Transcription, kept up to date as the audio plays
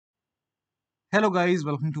Hello guys,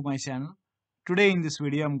 welcome to my channel. Today in this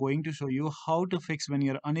video I'm going to show you how to fix when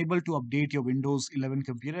you're unable to update your Windows 11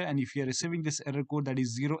 computer and if you're receiving this error code that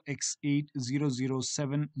is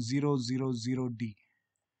 0x8007000d.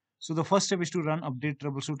 So the first step is to run update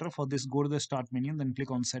troubleshooter. For this, go to the start menu, then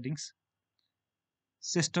click on settings,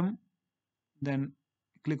 system, then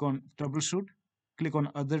click on troubleshoot, click on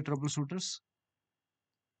other troubleshooters.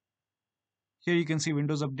 Here you can see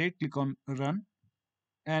Windows update, click on run,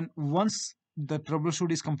 and once the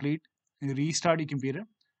troubleshoot is complete, restart your computer,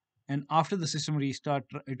 and after the system restart,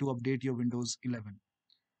 try to update your Windows 11.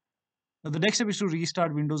 Now the next step is to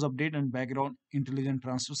restart Windows Update and Background Intelligent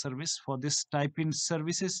Transfer Service. For this, type in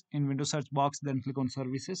services in Windows search box, then click on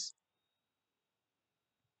services.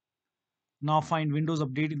 Now find Windows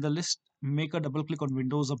Update in the list, make a double click on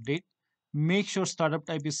Windows Update. Make sure startup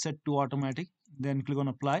type is set to automatic, then click on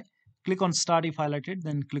apply. Click on start if highlighted,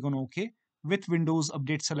 then click on OK. With Windows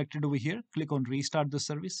Update selected over here, click on restart the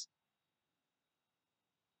service.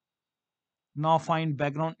 Now find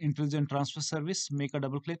Background Intelligent Transfer Service, make a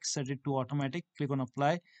double click, set it to automatic, click on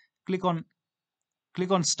apply, click on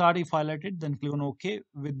start if highlighted, then click on OK.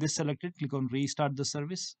 With this selected, click on restart the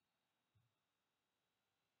service.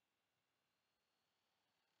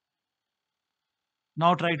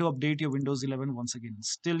 Now try to update your Windows 11 once again.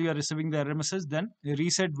 Still you are receiving the error message, then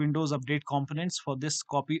reset Windows Update components. For this,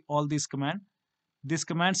 copy all these commands. These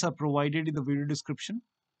commands are provided in the video description.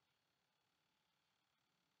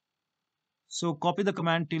 So copy the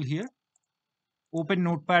command till here. Open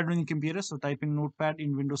Notepad on your computer. So type in Notepad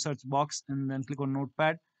in Windows search box and then click on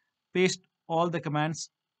Notepad. Paste all the commands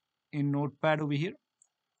in Notepad over here.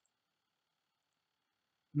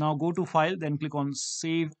 Now go to File, then click on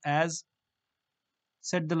Save As.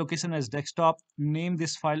 Set the location as desktop. Name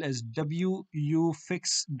this file as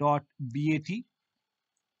wuauserv.bat.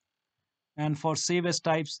 And for save as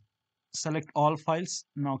types, select all files.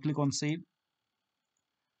 Now click on Save.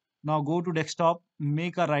 Now go to desktop.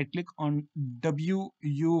 Make a right click on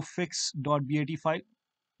wuauserv.bat file.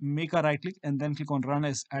 Make a right click and then click on Run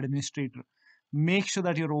as administrator. Make sure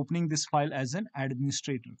that you're opening this file as an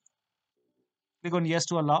administrator. Click on Yes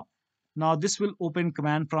to allow. Now this will open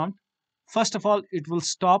command prompt. First of all, it will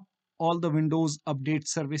stop all the Windows Update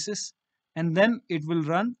services and then it will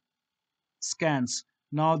run scans.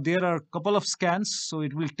 Now there are a couple of scans, so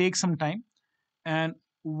it will take some time. And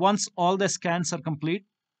once all the scans are complete,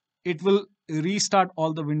 it will restart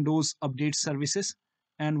all the Windows Update services.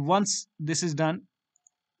 And once this is done,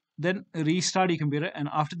 then restart your computer, and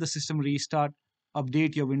after the system restart,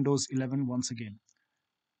 update your Windows 11 once again.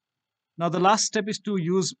 Now the last step is to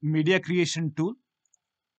use media creation tool.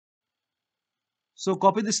 So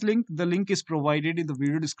copy this link. The link is provided in the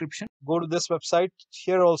video description. Go to this website.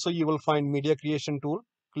 Here also you will find media creation tool.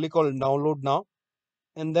 Click on download now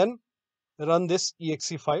and then run this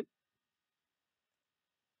exe file.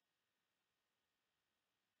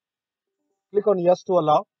 Click on yes to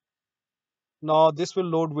allow. Now this will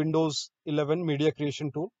load Windows 11 media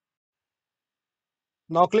creation tool.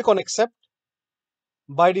 Now click on accept.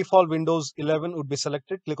 By default Windows 11 would be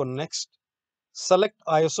selected. Click on next. Select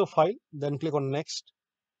ISO file, then click on next.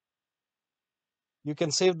 You can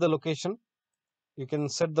save the location. You can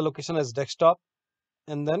set the location as desktop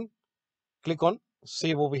and then click on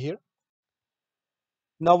save over here.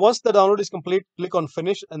 Now once the download is complete, click on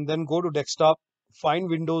finish and then go to desktop, find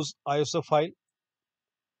Windows ISO file,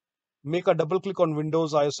 make a double click on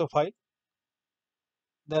Windows ISO file,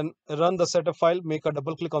 then run the setup file, make a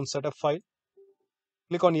double click on setup file,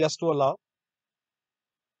 click on yes to allow.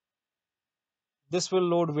 This will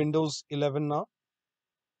load Windows 11 now.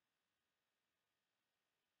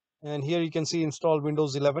 And here you can see install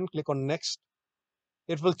Windows 11, click on next.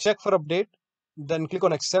 It will check for update, then click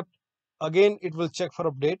on accept. Again, it will check for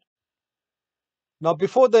update. Now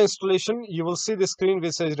before the installation, you will see the screen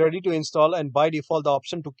which says ready to install, and by default the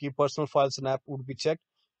option to keep personal files and app would be checked.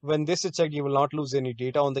 When this is checked, you will not lose any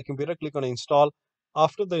data on the computer. Click on install.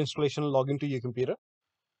 After the installation, log into your computer.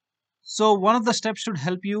 So one of the steps should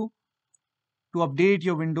help you to update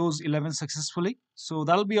your Windows 11 successfully. So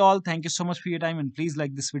that'll be all. Thank you so much for your time, and please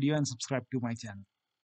like this video and subscribe to my channel.